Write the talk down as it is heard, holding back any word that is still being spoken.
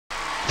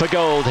for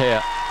gold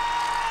here.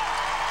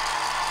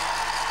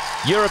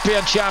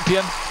 European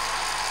champion.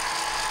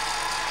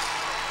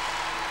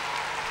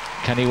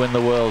 Can he win the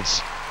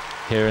Worlds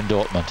here in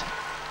Dortmund?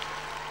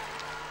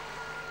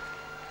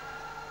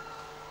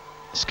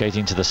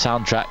 Skating to the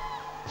soundtrack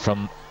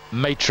from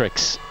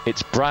Matrix,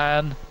 it's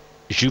Brian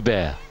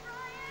Joubert.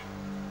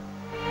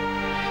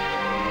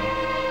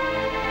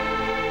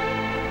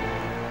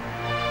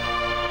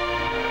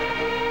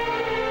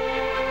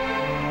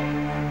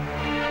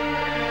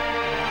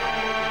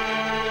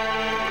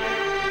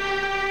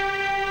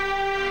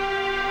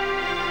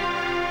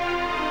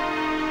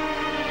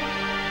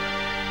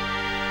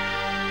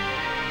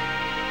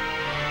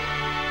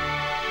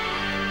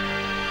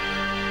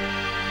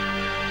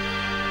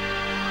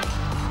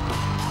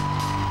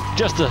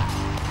 Just a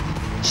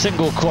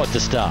single quad to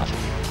start.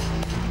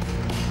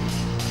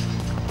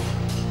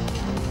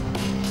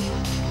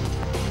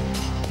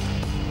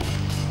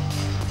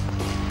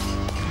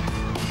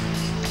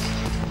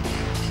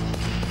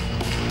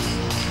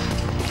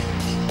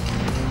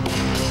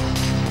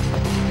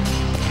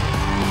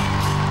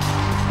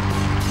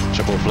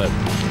 Triple flip.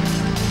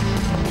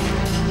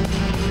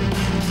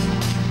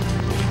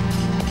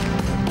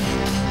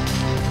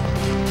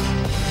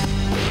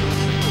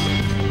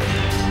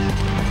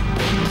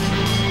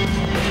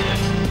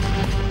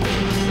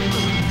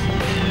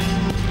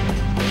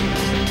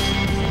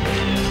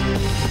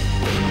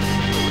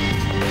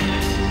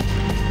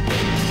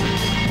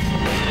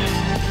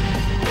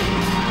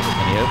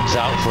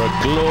 Out for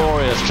a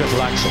glorious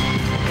triple axel.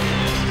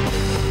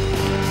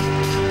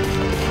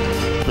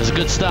 It was a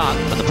good start,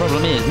 but the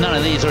problem is none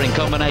of these are in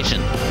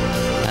combination,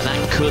 and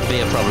that could be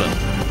a problem.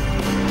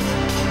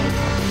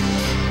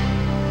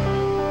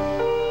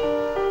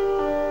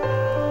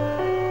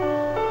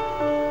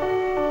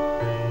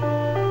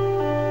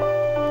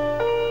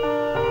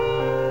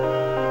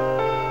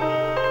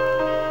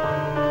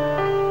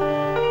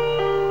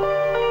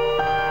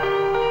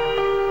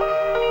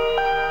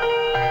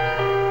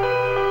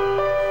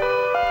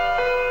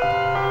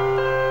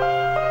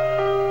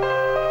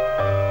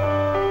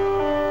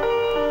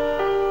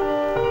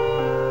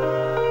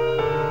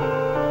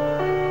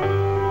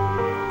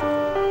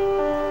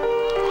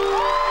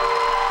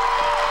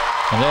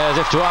 And there's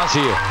if to answer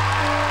you.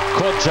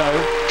 Quad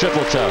toe,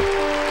 triple toe.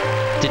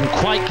 Didn't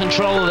quite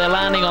control their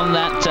landing on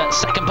that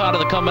second part of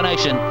the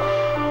combination,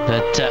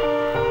 but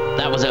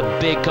that was a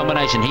big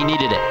combination. He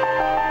needed it.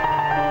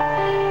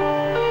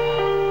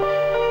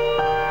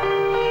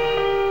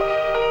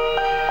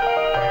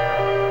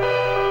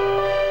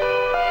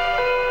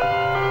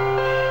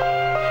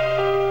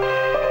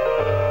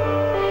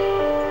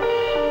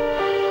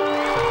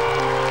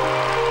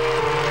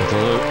 Triple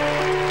loop.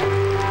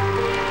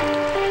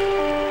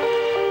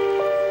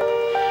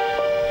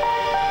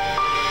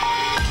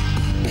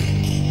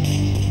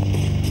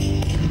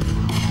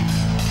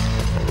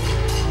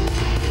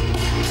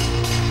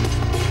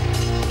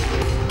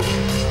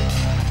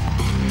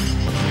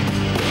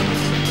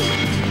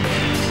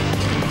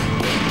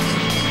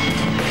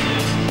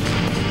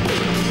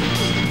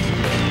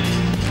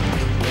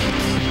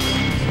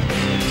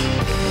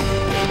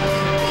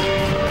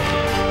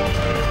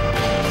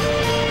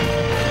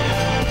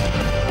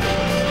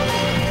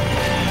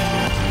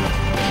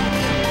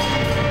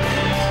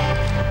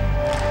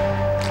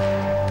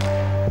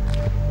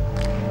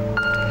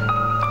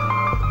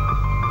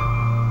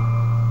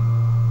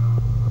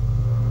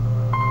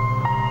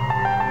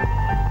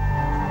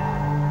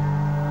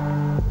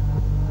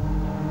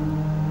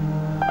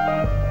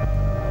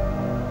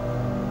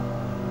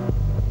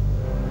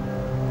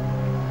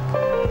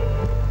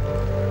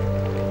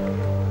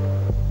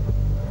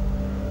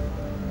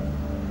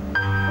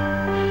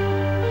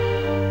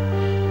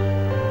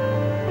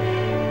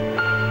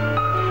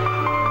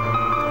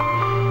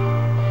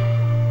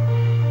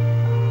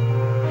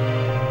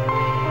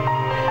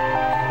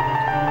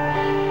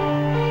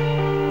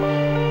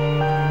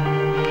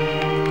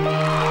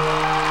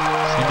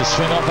 To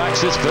swing off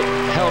axis, but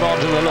held on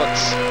to the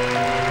Lutz.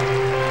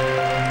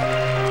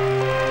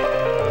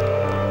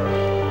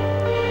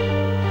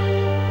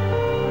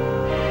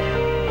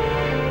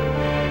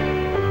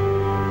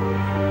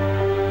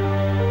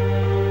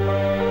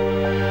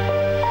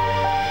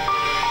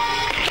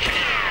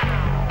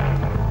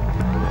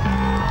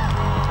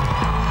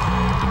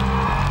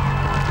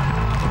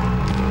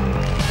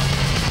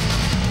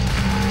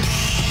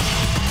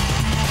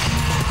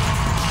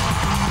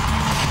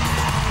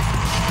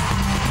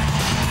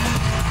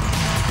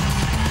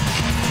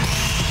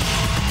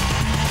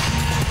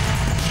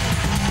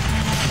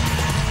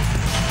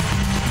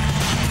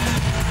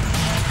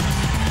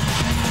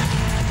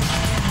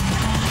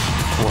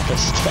 What a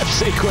step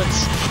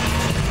sequence.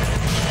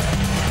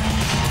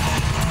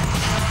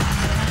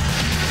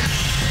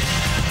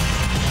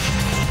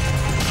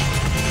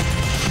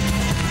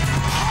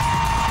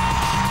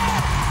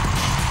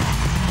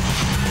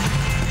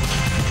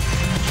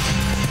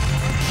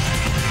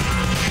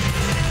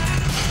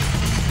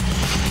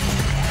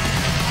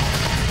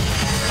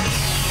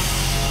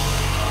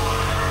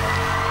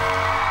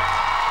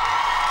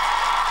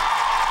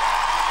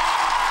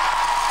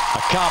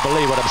 I can't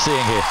believe what I'm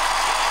seeing here.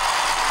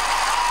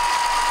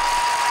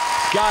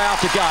 Guy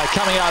after guy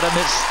coming out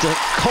amidst the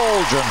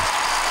cauldron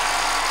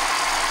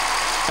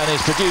and is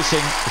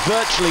producing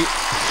virtually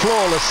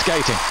flawless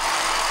skating.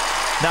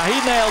 Now he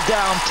nailed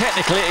down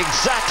technically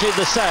exactly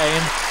the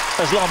same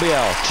as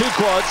Joubert. 2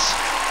 quads,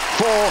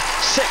 4,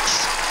 6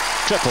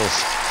 triples.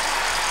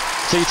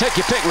 So you take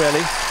your pick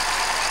really.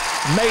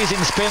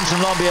 Amazing spins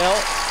from Joubert.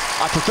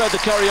 I preferred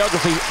the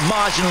choreography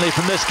marginally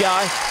from this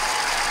guy.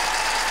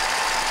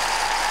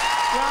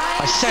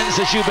 I sense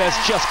that Joubert's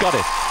just got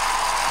it.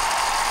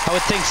 I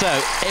would think so.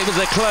 It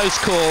was a close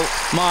call.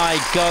 My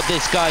God,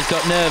 this guy's got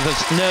nerves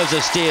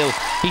of steel.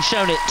 He's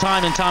shown it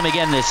time and time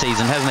again this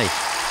season, hasn't he?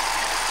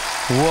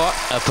 What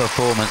a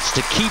performance.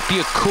 To keep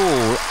your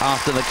cool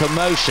after the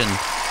commotion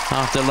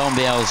after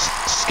Joubert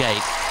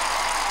skate.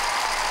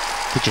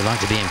 Would you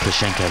like to be in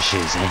Plushenko's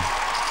shoes, eh?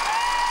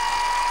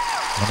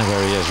 Wonder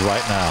where he is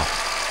right now.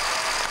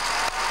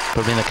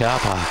 Probably in the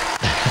car park.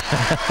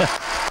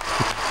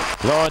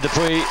 Laurent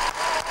Dupuis,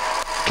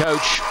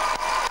 coach,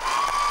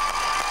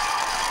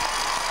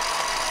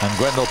 and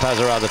Gwendal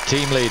Pazara, the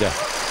team leader.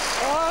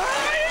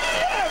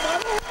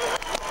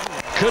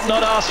 Could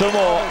not ask for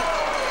more.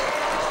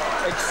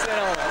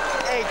 Excellent.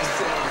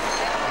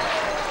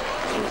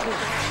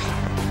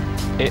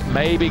 It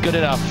may be good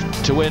enough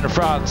to win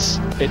France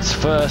its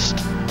first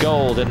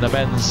gold in the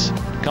men's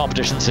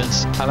competition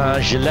since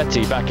Alain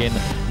Giletti back in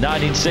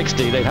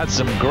 1960. They've had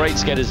some great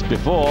skaters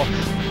before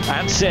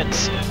and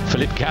since.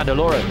 Philippe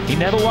Candeloro, he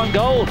never won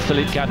gold.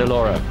 Philippe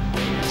Candeloro,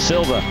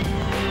 silver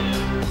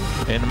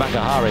in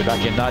Makahari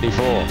back in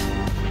 94,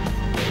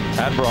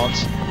 and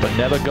bronze, but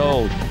never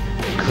gold.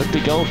 Could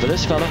be gold for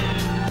this fella.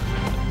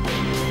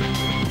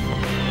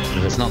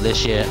 If it's not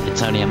this year,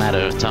 it's only a matter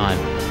of time.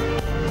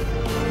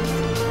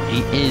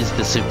 He is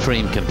the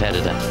supreme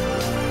competitor.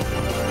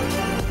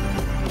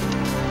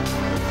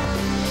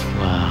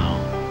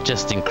 Wow,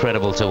 just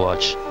incredible to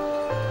watch.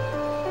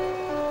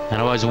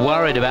 And I was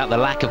worried about the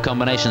lack of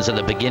combinations at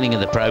the beginning of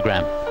the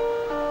program,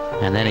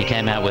 and then he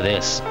came out with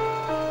this.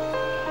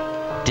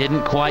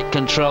 Didn't quite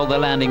control the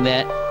landing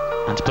there,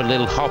 and to put a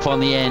little hop on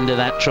the end of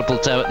that triple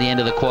toe at the end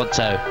of the quad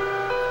toe.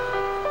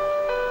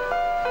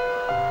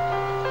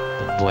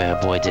 But boy, oh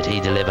boy, did he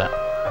deliver.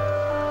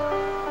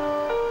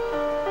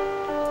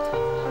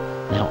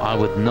 Now, I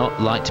would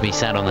not like to be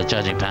sat on the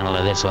judging panel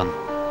of this one.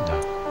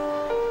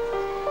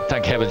 No.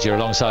 Thank heavens you're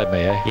alongside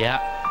me, eh? Yeah,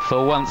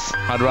 for once,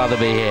 I'd rather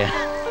be here.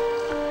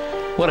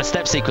 What a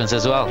step sequence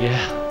as well. Yeah.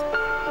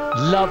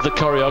 Love the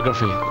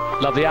choreography,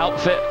 love the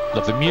outfit,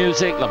 love the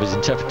music, love his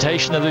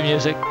interpretation of the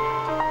music.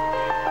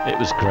 It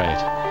was great.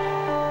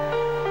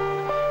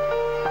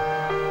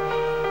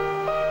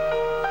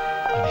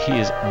 And he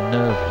is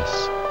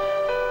nervous.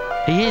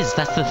 He is,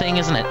 that's the thing,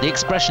 isn't it? The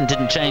expression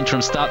didn't change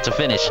from start to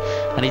finish,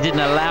 and he didn't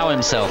allow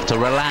himself to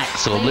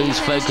relax or lose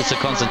focus or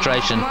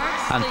concentration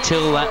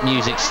until that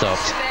music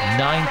stopped.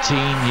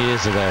 19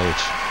 years of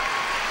age.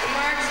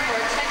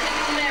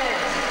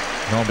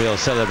 Joubert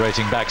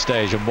celebrating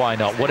backstage, and why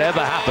not? Whatever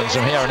happens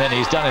from here on in,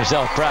 he's done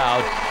himself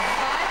proud.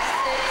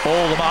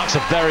 All the marks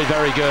are very,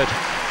 very good.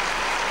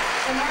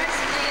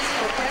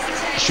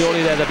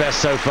 Surely they're the best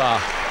so far.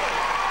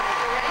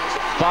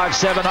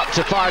 5.7 up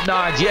to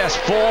 5.9s. Yes,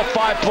 4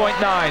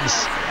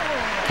 5.9s.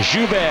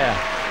 Joubert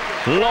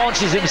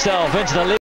launches himself into the lead.